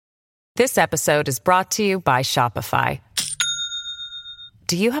This episode is brought to you by Shopify.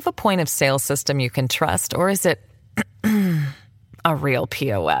 Do you have a point of sale system you can trust, or is it a real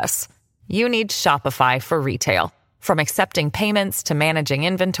POS? You need Shopify for retail. From accepting payments to managing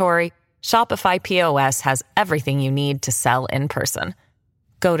inventory, Shopify POS has everything you need to sell in person.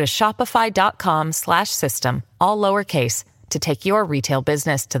 Go to shopify.com/system, all lowercase, to take your retail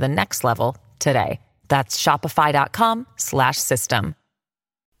business to the next level today. That's shopify.com/system.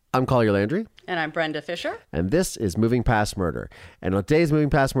 I'm Collier Landry. And I'm Brenda Fisher. And this is Moving Past Murder. And on today's Moving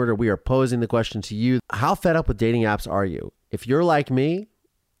Past Murder, we are posing the question to you: how fed up with dating apps are you? If you're like me,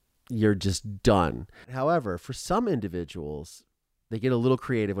 you're just done. However, for some individuals, they get a little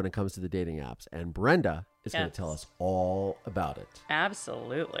creative when it comes to the dating apps. And Brenda is going to tell us all about it.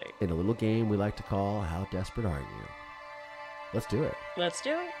 Absolutely. In a little game we like to call How Desperate Are You? Let's do it. Let's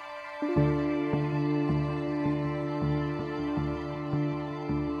do it.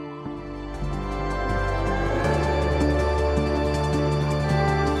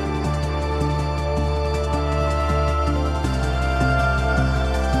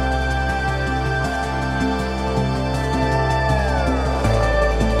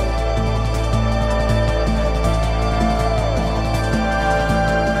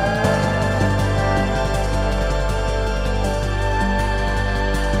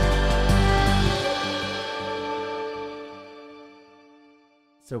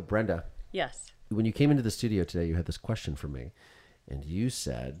 So, Brenda. Yes. When you came into the studio today, you had this question for me. And you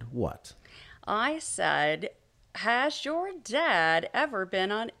said what? I said, has your dad ever been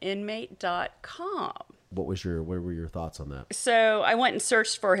on inmate.com? What were your thoughts on that? So I went and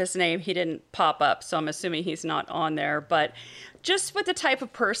searched for his name. He didn't pop up, so I'm assuming he's not on there. But just with the type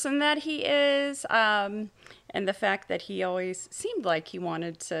of person that he is, and the fact that he always seemed like he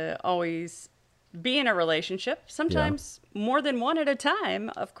wanted to always be in a relationship, sometimes more than one at a time,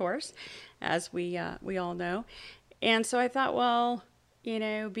 of course, as we all know. And so I thought, well,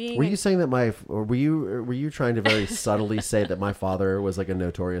 being... Were you saying that were you trying to very subtly say that my father was like a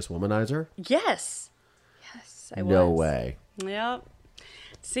notorious womanizer? Yes, I was. No way. Yep.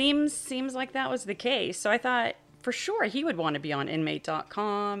 Seems like that was the case. So I thought for sure he would want to be on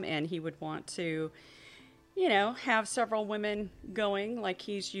inmate.com, and he would want to, have several women going like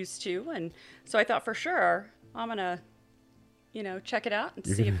he's used to. And so I thought for sure I'm going to, check it out and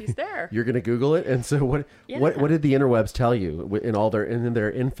see if he's there. You're going to Google it. And so what did the interwebs tell you in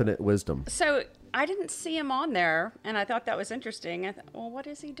their infinite wisdom? So I didn't see him on there, and I thought that was interesting. I thought, well, what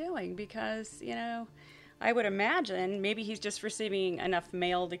is he doing? Because, I would imagine maybe he's just receiving enough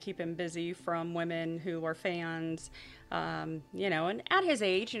mail to keep him busy from women who are fans, and at his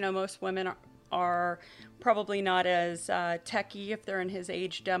age, most women are probably not as techy if they're in his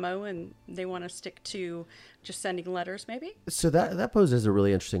age demo and they want to stick to just sending letters maybe. So that poses a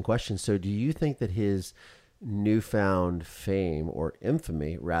really interesting question. So do you think that his newfound fame or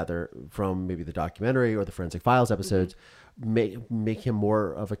infamy, rather, from maybe the documentary or the Forensic Files episodes, make him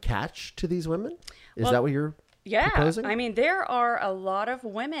more of a catch to these women? Is that what you're proposing? I mean, there are a lot of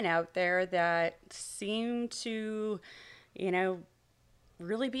women out there that seem to,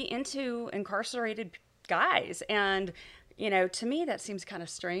 really be into incarcerated guys. And, to me, that seems kind of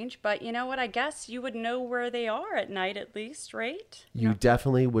strange. But you know what? I guess you would know where they are at night at least, right? You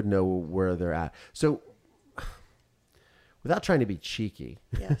definitely would know where they're at. So without trying to be cheeky,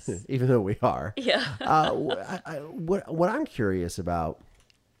 yes, even though we are, what I'm curious about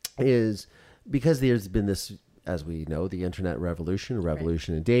is, because there's been this, as we know, the internet revolution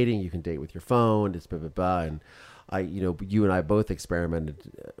in dating. You can date with your phone. It's blah, blah, blah. And you and I both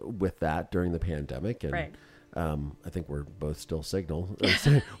experimented with that during the pandemic. And I think we're both still single.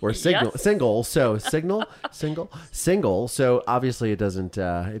 So single. So obviously it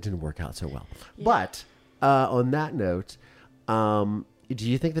didn't work out so well. Yeah. But on that note, do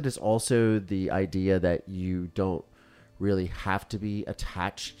you think that it's also the idea that you don't really have to be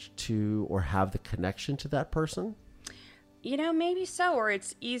attached to or have the connection to that person? Maybe so, or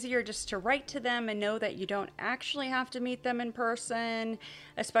it's easier just to write to them and know that you don't actually have to meet them in person,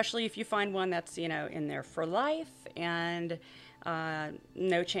 especially if you find one that's, in there for life and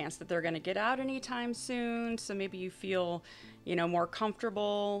no chance that they're going to get out anytime soon. So maybe you feel, more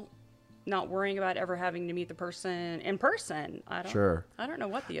comfortable not worrying about ever having to meet the person in person. I don't know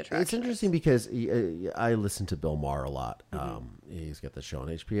what the attraction It's interesting is. Because I listen to Bill Maher a lot. Mm-hmm. He's got the show on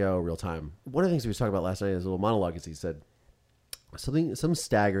HBO, Real Time. One of the things he was talking about last night in his little monologue is he said some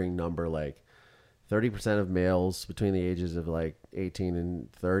staggering number, like 30% of males between the ages of like 18 and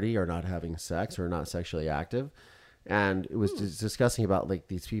 30 are not having sex or not sexually active. And it was discussing about like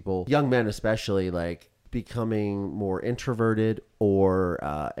these people, young men especially, like becoming more introverted or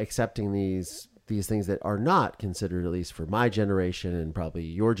accepting these things that are not considered, at least for my generation and probably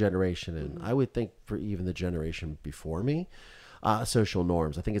your generation, and I would think for even the generation before me, social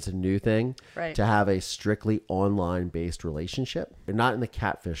norms. I think it's a new thing to have a strictly online based relationship, and not in the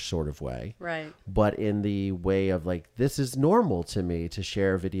catfish sort of way, but in the way of like, this is normal to me to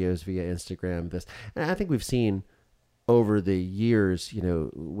share videos via Instagram. And I think we've seen over the years,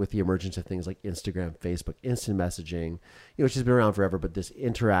 with the emergence of things like Instagram, Facebook, instant messaging, which has been around forever, but this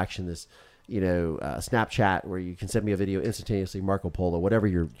interaction, this Snapchat, where you can send me a video instantaneously, Marco Polo, whatever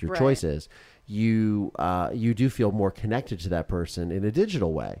your choice is, you do feel more connected to that person in a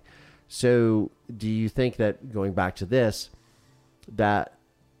digital way. So do you think that, going back to this, that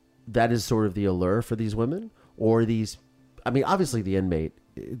is sort of the allure for these women? Or obviously the inmate,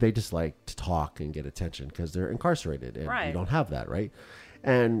 they just like to talk and get attention because they're incarcerated, and you don't have that, right?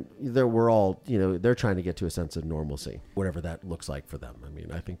 And we're all, they're trying to get to a sense of normalcy, whatever that looks like for them. I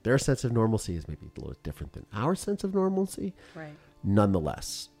mean, I think their sense of normalcy is maybe a little different than our sense of normalcy. Right.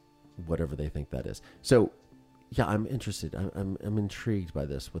 Nonetheless, whatever they think that is. So, yeah, I'm interested. I'm intrigued by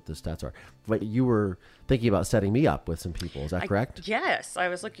this, what the stats are. But you were thinking about setting me up with some people. Is that correct? Yes. I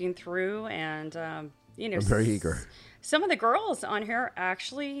was looking through, and, I'm very eager. Some of the girls on here are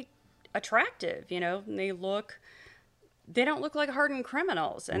actually attractive, and they don't look like hardened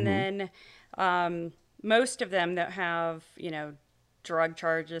criminals. And then most of them that have, drug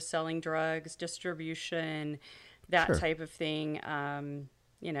charges, selling drugs, distribution, that type of thing,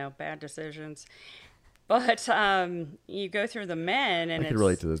 bad decisions. But you go through the men, and I can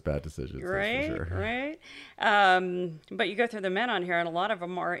relate to those bad decisions, right? That's for sure. Right. But you go through the men on here, and a lot of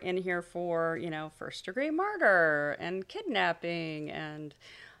them are in here for, first-degree murder and kidnapping and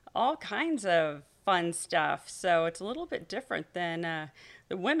all kinds of fun stuff. So it's a little bit different than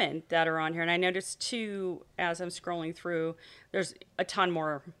the women that are on here. And I noticed too, as I'm scrolling through, there's a ton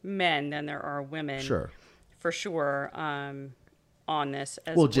more men than there are women. Sure. For sure. On this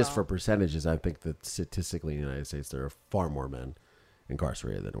as well. Well, just for percentages, I think that statistically in the United States, there are far more men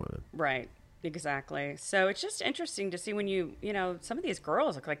incarcerated than women. Right. Exactly. So it's just interesting to see when some of these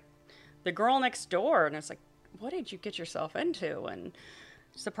girls look like the girl next door, and it's like, what did you get yourself into? And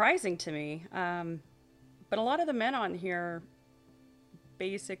surprising to me. But a lot of the men on here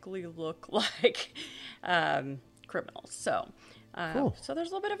basically look like criminals. So cool. So there's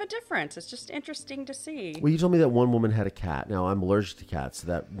a little bit of a difference. It's just interesting to see. Well, you told me that one woman had a cat. Now, I'm allergic to cats, so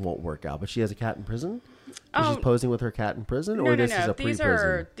that won't work out. But she has a cat in prison? She's posing with her cat in prison? Or this is a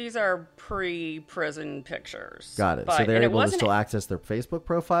pre-prison? These are pre-prison pictures. Got it. So they're able to still access their Facebook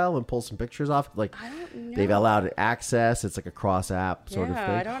profile and pull some pictures off? Like, I don't know. They've allowed access. It's like a cross-app sort of thing.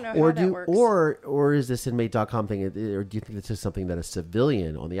 I don't know how that works. Or is this inmate.com thing, or do you think this is something that a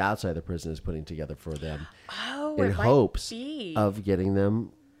civilian on the outside of the prison is putting together for them in hopes of getting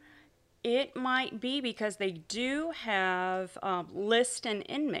them? It might be, because they do have list an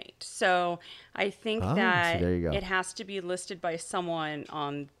inmate. So I think that it has to be listed by someone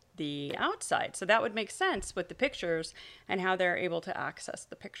on the outside. So that would make sense with the pictures and how they're able to access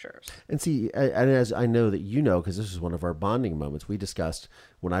the pictures. And see, and as I know that because this was one of our bonding moments, we discussed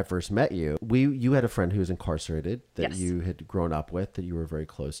when I first met you, you had a friend who was incarcerated that you had grown up with, that you were very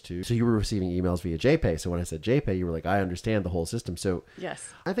close to. So you were receiving emails via JPay. So when I said JPay, you were like, I understand the whole system. So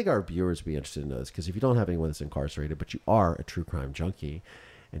yes, I think our viewers would be interested in this, because if you don't have anyone that's incarcerated, but you are a true crime junkie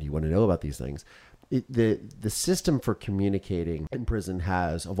and you want to know about these things, the system for communicating in prison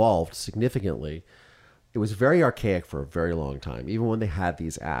has evolved significantly. It was very archaic for a very long time, even when they had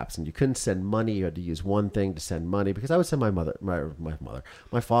these apps, and you couldn't send money. You had to use one thing to send money, because I would send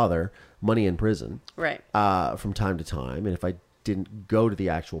my father money in prison, right, from time to time. And if I didn't go to the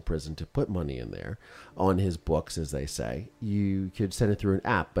actual prison to put money in there on his books, as they say, you could send it through an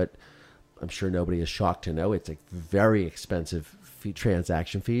app. But I'm sure nobody is shocked to know it's a very expensive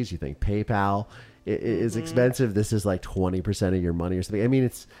transaction fees. You think PayPal is expensive. This is like 20% of your money or something. I mean,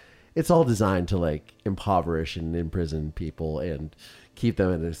 it's all designed to like impoverish and imprison people and keep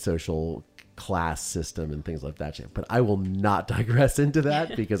them in a social class system and things like that. But I will not digress into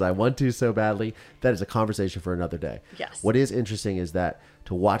that because I want to so badly. That is a conversation for another day. Yes. What is interesting is that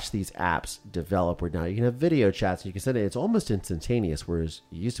to watch these apps develop, where now you can have video chats and you can send it. It's almost instantaneous, whereas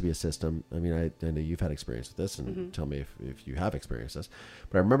it used to be a system. I mean, I know you've had experience with this, and tell me if you have experienced this.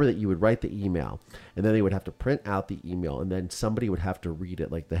 But I remember that you would write the email, and then they would have to print out the email, and then somebody would have to read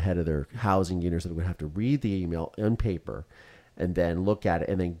it, like the head of their housing unit or something would have to read the email on paper and then look at it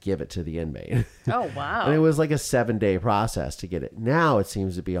and then give it to the inmate. Oh, wow. And it was like a 7-day process to get it. Now it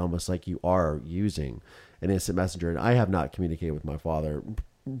seems to be almost like you are using an instant messenger. And I have not communicated with my father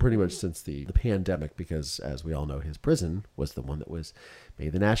pretty much since the pandemic, because as we all know, his prison was the one that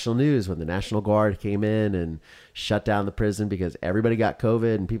made the national news when the National Guard came in and shut down the prison because everybody got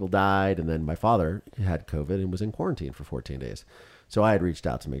COVID and people died. And then my father had COVID and was in quarantine for 14 days. So I had reached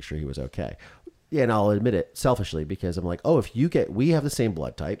out to make sure he was okay. Yeah, and I'll admit it selfishly, because I'm like, oh, we have the same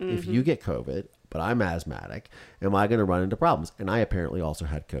blood type. Mm-hmm. If you get COVID, but I'm asthmatic, am I going to run into problems? And I apparently also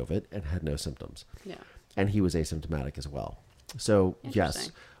had COVID and had no symptoms. Yeah. And he was asymptomatic as well. So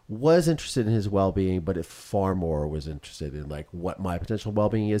yes, was interested in his well-being, but it far more was interested in like what my potential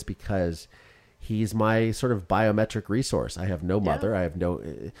well-being is, because he's my sort of biometric resource. I have no mother. I have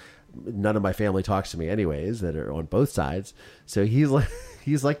none of my family talks to me anyways, that are on both sides. So he's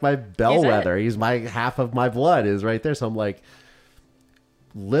like my bellwether. He's my half of my blood is right there. So I'm like,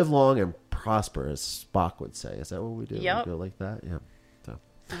 live long and prosper, as Spock would say. Is that what we do? Yep. We go like that? Yeah. So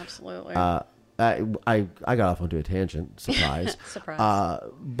absolutely. I got off onto a tangent. Surprise. Surprise.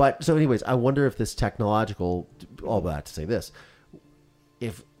 But so anyways, I wonder if this technological, all that to say this,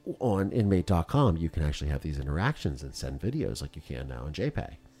 if on inmate.com you can actually have these interactions and send videos like you can now in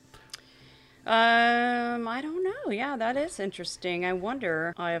JPay. I don't know. Yeah, that is interesting. I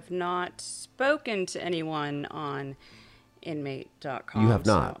wonder. I have not spoken to anyone on inmate.com. You have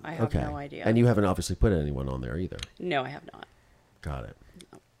not? So I have no idea. And you haven't obviously put anyone on there either. No, I have not. Got it.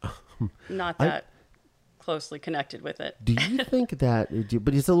 Not that closely connected with it. Do you think that,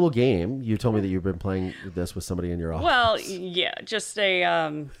 but it's a little game. You told me that you've been playing this with somebody in your office. Well, yeah, just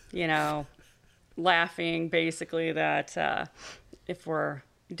a, laughing basically that if we're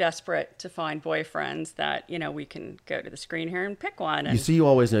desperate to find boyfriends that, we can go to the screen here and pick one. And, you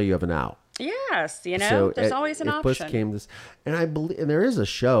always know you have an out. Yes, So there's always an if option. Puss came this, and I believe, and there is a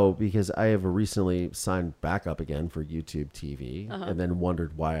show, because I have recently signed back up again for YouTube TV, and then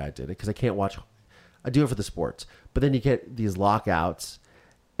wondered why I did it, because I can't watch. I do it for the sports, but then you get these lockouts,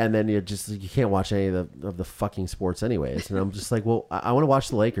 and then you can't watch any of the fucking sports anyways. And I'm just like, well, I want to watch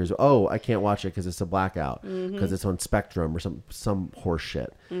the Lakers. Oh, I can't watch it because it's a blackout, because it's on Spectrum or some horse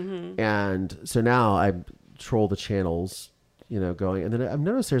shit. Mm-hmm. And so now I troll the channels, going, and then I've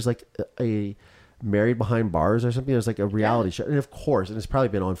noticed there's like a Married Behind Bars or something. There's like a reality show, and of course, and it's probably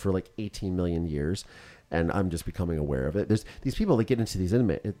been on for like 18 million years, and I'm just becoming aware of it. There's these people that get into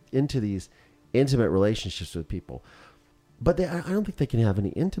these intimate relationships with people, but I don't think they can have any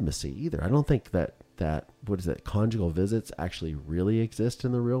intimacy either. I don't think that what is that, conjugal visits actually really exist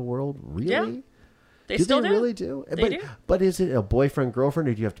in the real world. Really? Yeah. They still do. Really do? They do. But is it a boyfriend, girlfriend,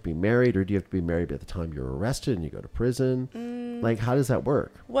 or do you have to be married, or do you have to be married at the time you're arrested and you go to prison? Like, how does that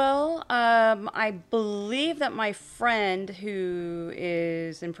work? Well, I believe that my friend who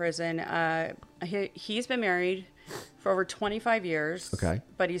is in prison, he's been married for over 25 years. Okay.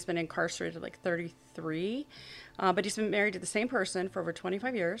 But he's been incarcerated like 33. But he's been married to the same person for over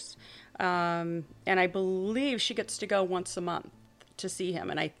 25 years. And I believe she gets to go once a month to see him.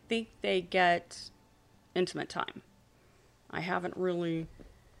 And I think they get intimate time. I haven't really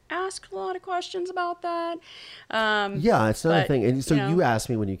asked a lot of questions about that. Yeah, it's not a thing. And so you asked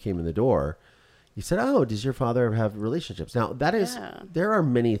me when you came in the door, you said, oh, does your father have relationships? Now, that is, there are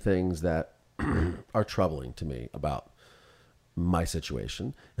many things that are troubling to me about my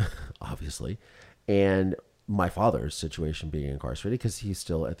situation, obviously, and my father's situation being incarcerated, because he's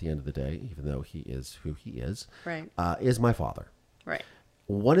still, at the end of the day, even though he is who he is, right, is my father. Right.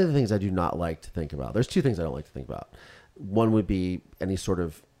 One of the things I do not like to think about, there's two things I don't like to think about. One would be any sort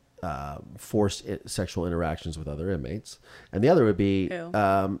of forced sexual interactions with other inmates. And the other would be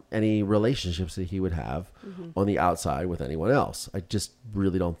any relationships that he would have on the outside with anyone else. I just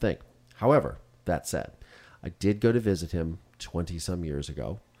really don't think. However, that said, I did go to visit him 20 some years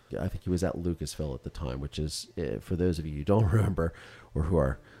ago. I think he was at Lucasville at the time, which is, for those of you who don't remember or who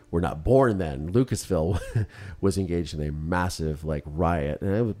were not born then, Lucasville was engaged in a massive riot.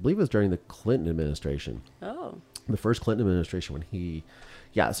 And I believe it was during the Clinton administration. Oh. The first Clinton administration when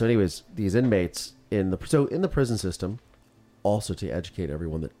so anyways, these inmates in the prison system, also to educate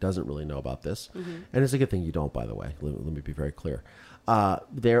everyone that doesn't really know about this, and it's a good thing you don't, by the way, let me be very clear.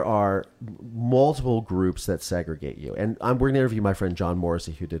 There are multiple groups that segregate you. And we're going to interview my friend John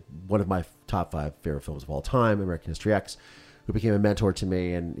Morrissey, who did one of my top 5 favorite films of all time, American History X, who became a mentor to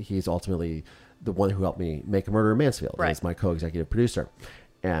me, and he's ultimately the one who helped me make A Murder in Mansfield. Right. He's my co-executive producer,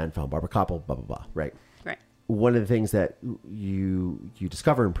 and found Barbara Koppel, blah, blah, blah, right? Right. One of the things that you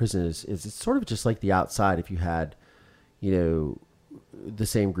discover in prison is it's sort of just like the outside. If you had, the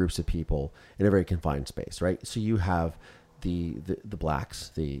same groups of people in a very confined space, right? So you have the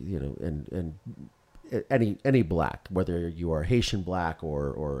blacks, and any black, whether you are Haitian black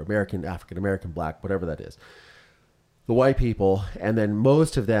or African American black, whatever that is. the white people, and then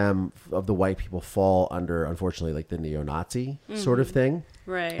most of them, of the white people, fall under, unfortunately, like the neo-Nazi sort of thing.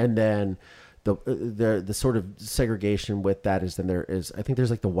 Right. And then the sort of segregation with that is then there is, I think there's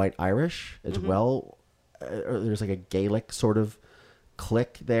like the white Irish as well. Or there's like a Gaelic sort of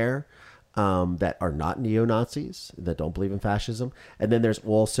clique there that are not neo-Nazis, that don't believe in fascism. And then there's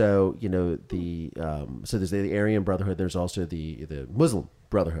also, you know, so there's the Aryan Brotherhood. There's also the Muslim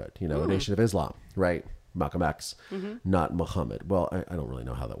Brotherhood, you know, a Nation of Islam, right? Malcolm X, not Muhammad. Well, I don't really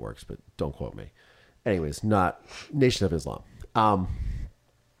know how that works, but don't quote me. Anyways, not Nation of Islam.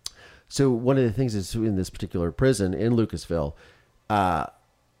 So one of the things is in this particular prison in Lucasville,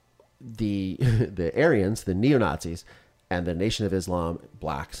 the Aryans, the neo-Nazis, and the Nation of Islam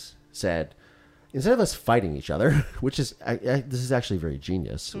blacks said, instead of us fighting each other, which is this is actually very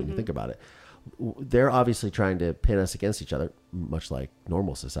genius when you think about it, they're obviously trying to pin us against each other, much like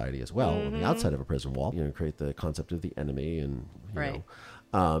normal society as well, on the outside of a prison wall. You know, create the concept of the enemy and you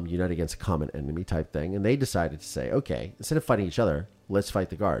know, unite against a common enemy type thing. And they decided to say, okay, instead of fighting each other, let's fight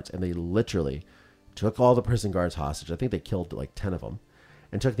the guards. And they literally took all the prison guards hostage. I think they killed like 10 of them,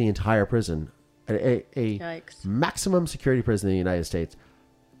 and took the entire prison, a maximum security prison in the United States.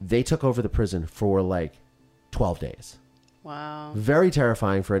 They took over the prison for like 12 days. Wow. Very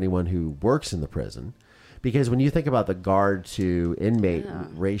terrifying for anyone who works in the prison, because when you think about the guard to inmate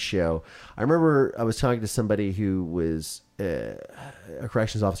ratio, I remember I was talking to somebody who was a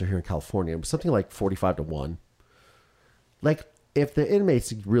corrections officer here in California. It was something like 45 to 1. Like, if the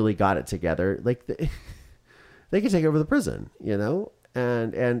inmates really got it together, like they could take over the prison, you know?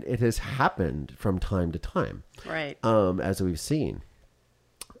 And it has happened from time to time. Right. As we've seen.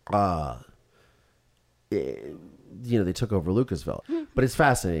 You know, they took over Lucasville, but it's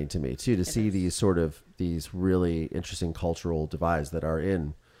fascinating to me too to see these really interesting cultural divides that are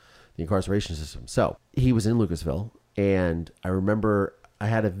in the incarceration system. So he was in Lucasville, and I remember I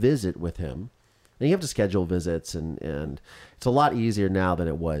had a visit with him. And you have to schedule visits, and it's a lot easier now than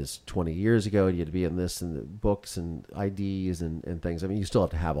it was 20 years ago. You had to be in this and the books and IDs and things. I mean, you still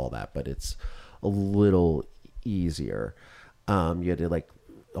have to have all that, but it's a little easier. You had to like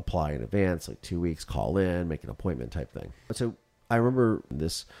apply in advance, like 2 weeks, call in, make an appointment type thing. So I remember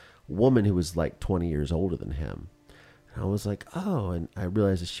this woman who was like 20 years older than him. And I was like, oh, and I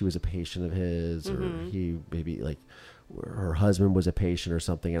realized that she was a patient of his, or he maybe like her husband was a patient or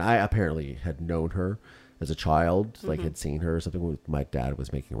something. And I apparently had known her as a child, like had seen her or something. My dad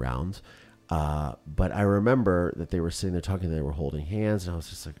was making rounds. But I remember that they were sitting there talking, they were holding hands, and I was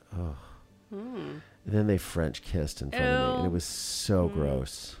just like, oh. And then they French kissed in front of me, and it was so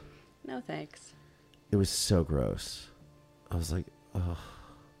gross. No thanks. It was so gross. I was like, oh.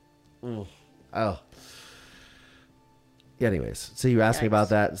 Anyways, so you asked me about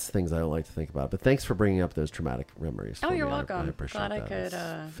that. It's things I don't like to think about. But thanks for bringing up those traumatic memories. Oh, for you're me. welcome. I appreciate Glad that. I could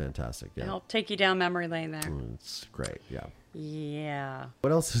It's fantastic. Yeah, help take you down memory lane there. It's great. Yeah. Yeah.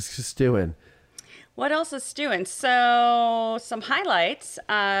 What else is stewing? What else is stewing? So some highlights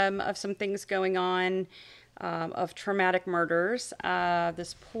of some things going on of traumatic murders.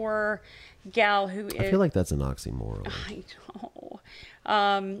 This poor gal who is... I feel like that's an oxymoron. I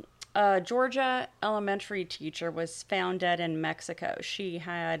know. A Georgia elementary teacher was found dead in Mexico. She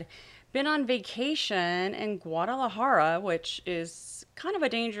had been on vacation in Guadalajara, which is kind of a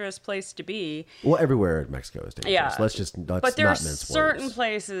dangerous place to be. Well, everywhere in Mexico is dangerous. Yeah. Let's but there are not mince certain words.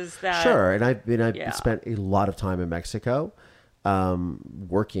 places that... Sure, and I've Yeah. spent a lot of time in Mexico,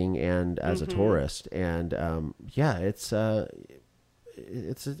 working and as a tourist, and yeah, it's a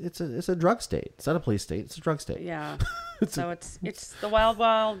drug state. It's not a police state. It's a drug state. Yeah. It's the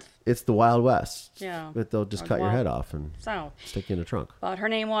wild. It's the Wild West. Yeah. But they'll just Or cut your wild head off and South. stick you in a trunk. But her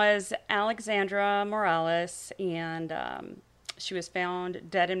name was Alexandra Morales, and she was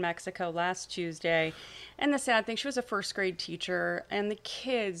found dead in Mexico last Tuesday. And the sad thing, she was a first grade teacher, and the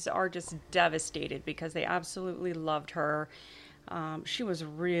kids are just devastated because they absolutely loved her. She was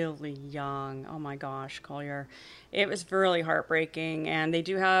really young. Oh my gosh, Collier. It was really heartbreaking. And they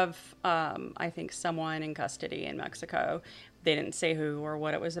do have, I think, someone in custody in Mexico. They didn't say who or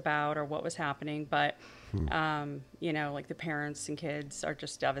what it was about or what was happening. But, you know, like the parents and kids are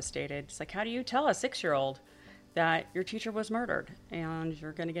just devastated. It's like, how do you tell a 6-year-old that your teacher was murdered and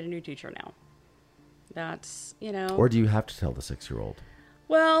you're going to get a new teacher now? That's, you know. Or do you have to tell the 6-year-old?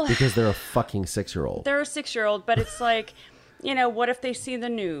 Well. Because they're a fucking 6-year-old. They're a 6-year-old, but it's like... You know, what if they see the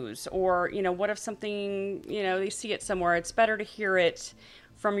news, or, you know, what if something, you know, they see it somewhere? It's better to hear it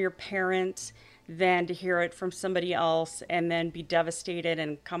from your parent than to hear it from somebody else and then be devastated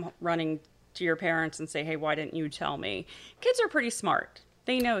and come running to your parents and say, hey, why didn't you tell me? Kids are pretty smart.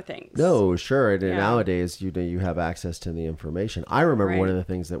 They know things. No, sure. And Yeah. nowadays, you have access to the information. I remember one Right. of the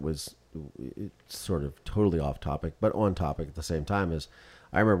things that was sort of totally off topic, but on topic at the same time is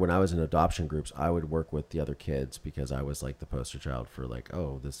I remember when I was in adoption groups, I would work with the other kids because I was like the poster child for like,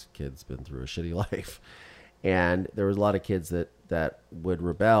 oh, this kid's been through a shitty life. And there was a lot of kids that would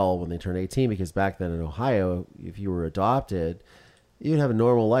rebel when they turned 18 because back then in Ohio, if you were adopted, you'd have a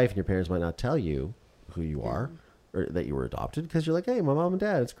normal life and your parents might not tell you who you are or that you were adopted because you're like, hey, my mom and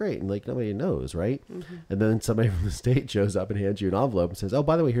dad, it's great. And like nobody knows, right? And then somebody from the state shows up and hands you an envelope and says, oh,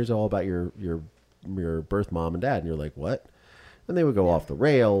 by the way, here's all about your birth mom and dad. And you're like, what? And they would go off the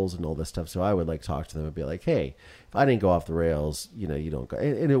rails and all this stuff. So I would like talk to them and be like, hey, if I didn't go off the rails, you don't go.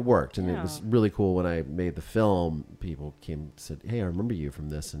 And it worked. And it was really cool when I made the film. People came and said, hey, I remember you from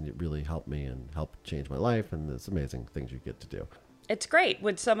this. And it really helped me and helped change my life. And it's amazing things you get to do. It's great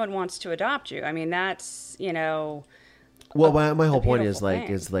when someone wants to adopt you. I mean, that's, Well, my whole point is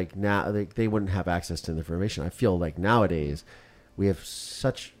beautiful like now they wouldn't have access to the information. I feel like nowadays we have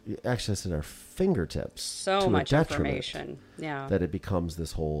such access at our fingertips. so to much a detriment information. Yeah. that it becomes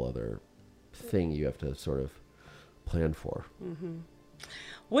this whole other thing you have to sort of plan for.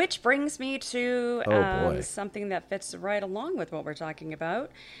 Which brings me to Oh, boy. something that fits right along with what we're talking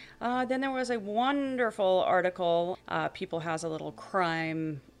about. Then there was a wonderful article. People has a little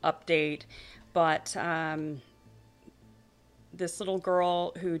crime update, but this little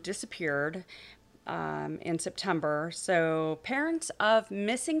girl who disappeared in September. So parents of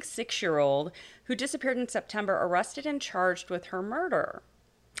missing 6-year-old who disappeared in September arrested and charged with her murder.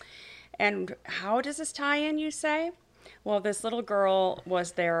 And how does this tie in, you say? Well, this little girl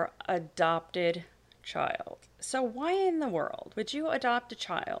was their adopted child. So why in the world would you adopt a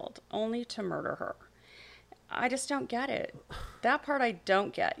child only to murder her? I just don't get it. That part I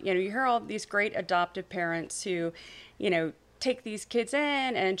don't get. You hear all these great adoptive parents who, take these kids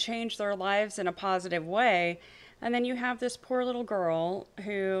in and change their lives in a positive way. And then you have this poor little girl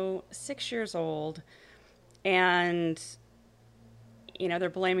who 6 years old and, they're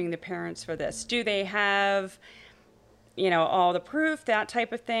blaming the parents for this. Do they have, all the proof, that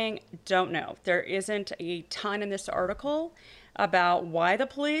type of thing? Don't know. There isn't a ton in this article about why the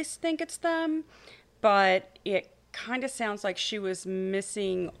police think it's them, but it kind of sounds like she was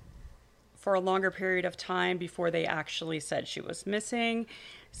missing for a longer period of time before they actually said she was missing.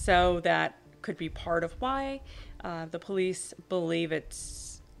 So that could be part of why the police believe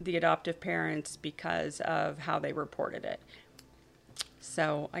it's the adoptive parents because of how they reported it.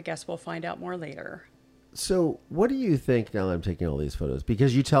 So I guess we'll find out more later. So what do you think now that I'm taking all these photos?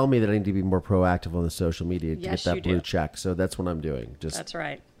 Because you tell me that I need to be more proactive on the social media to Yes, get that you blue do. check. So that's what I'm doing. That's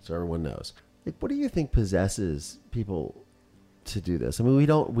right. So everyone knows. Like, what do you think possesses people to do this? I mean,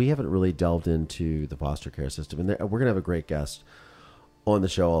 we haven't really delved into the foster care system, and we're gonna have a great guest on the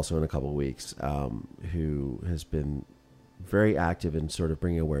show also in a couple of weeks, who has been very active in sort of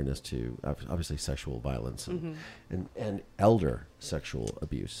bringing awareness to obviously sexual violence and elder sexual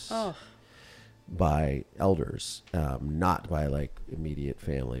abuse by elders, not by like immediate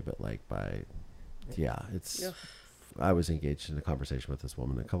family, but like by it's. Ugh. I was engaged in a conversation with this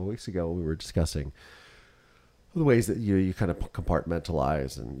woman a couple of weeks ago. We were discussing the ways that you kind of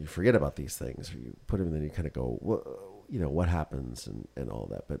compartmentalize and you forget about these things. Or you put them and then you kind of go, what happens and all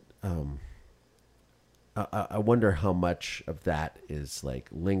that. But I wonder how much of that is like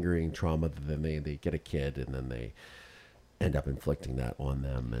lingering trauma that then they get a kid and then they end up inflicting that on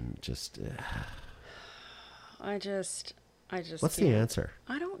them and just. I just. What's the can't. answer?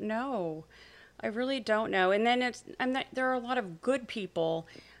 I don't know. I really don't know. And then there are a lot of good people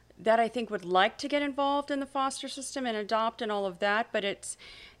that I think would like to get involved in the foster system and adopt and all of that, but it's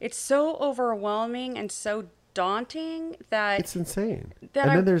so overwhelming and so daunting that It's insane. that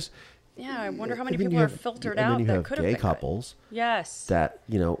And I- then there's. I wonder how many and then people you are have- filtered and then out you that have could have gay been good. couples Yes. that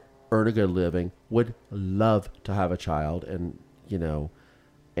earn a good living, would love to have a child, and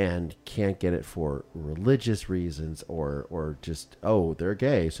and can't get it for religious reasons or just they're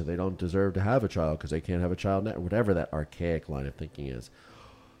gay so they don't deserve to have a child because they can't have a child now, whatever that archaic line of thinking is.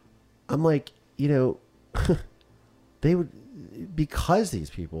 I'm like, they would, because these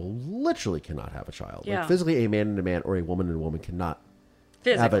people literally cannot have a child. Yeah. Like physically, a man and a man or a woman and a woman cannot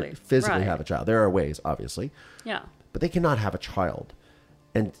physically have a child. There are ways, obviously, Yeah. but they cannot have a child.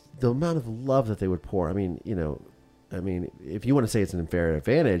 And the amount of love that they would pour, I mean, if you want to say it's an unfair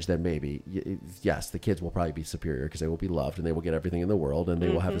advantage, then maybe, yes, the kids will probably be superior because they will be loved and they will get everything in the world and they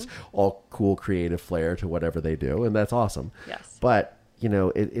will have this all cool creative flair to whatever they do. And that's awesome. Yes. But,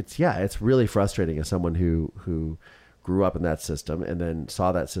 it's really frustrating as someone who grew up in that system and then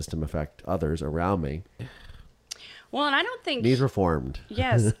saw that system affect others around me. Well, and I don't think Knees reformed.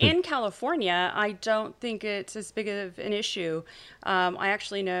 Yes, in California, I don't think it's as big of an issue. I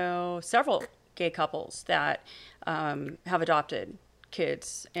actually know several gay couples that have adopted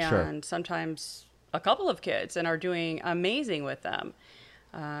kids, and sometimes a couple of kids, and are doing amazing with them,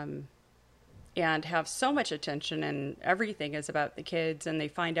 and have so much attention, and everything is about the kids, and they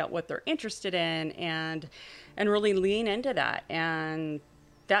find out what they're interested in, and really lean into that, and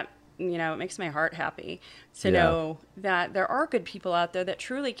that. It makes my heart happy to know that there are good people out there that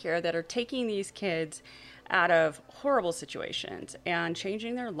truly care, that are taking these kids out of horrible situations and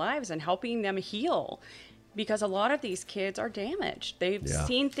changing their lives and helping them heal. Because a lot of these kids are damaged. They've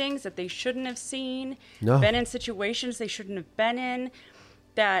seen things that they shouldn't have seen, been in situations they shouldn't have been in,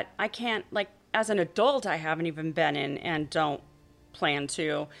 that I can't, like, as an adult, I haven't even been in and don't plan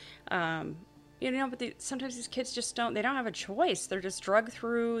to. But sometimes these kids just don't have a choice. They're just dragged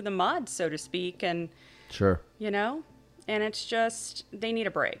through the mud, so to speak. And, and it's just, they need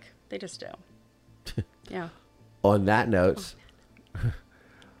a break. They just do. Yeah. On that note,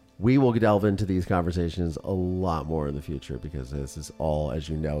 we will delve into these conversations a lot more in the future, because this is all, as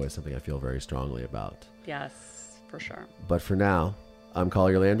you know, is something I feel very strongly about. Yes, for sure. But for now, I'm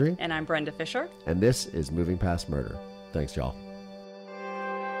Collier Landry. And I'm Brenda Fisher. And this is Moving Past Murder. Thanks, y'all.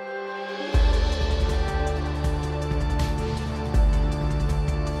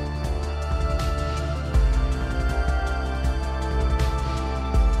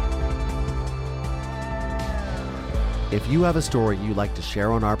 If you have a story you'd like to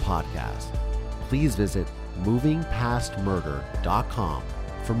share on our podcast, please visit movingpastmurder.com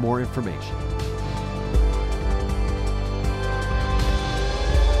for more information.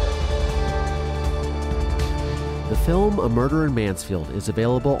 The film A Murder in Mansfield is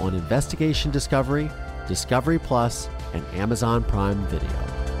available on Investigation Discovery, Discovery Plus, and Amazon Prime Video.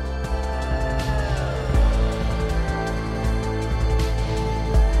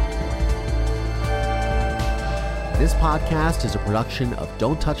 This podcast is a production of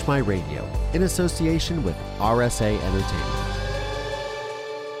Don't Touch My Radio in association with RSA Entertainment.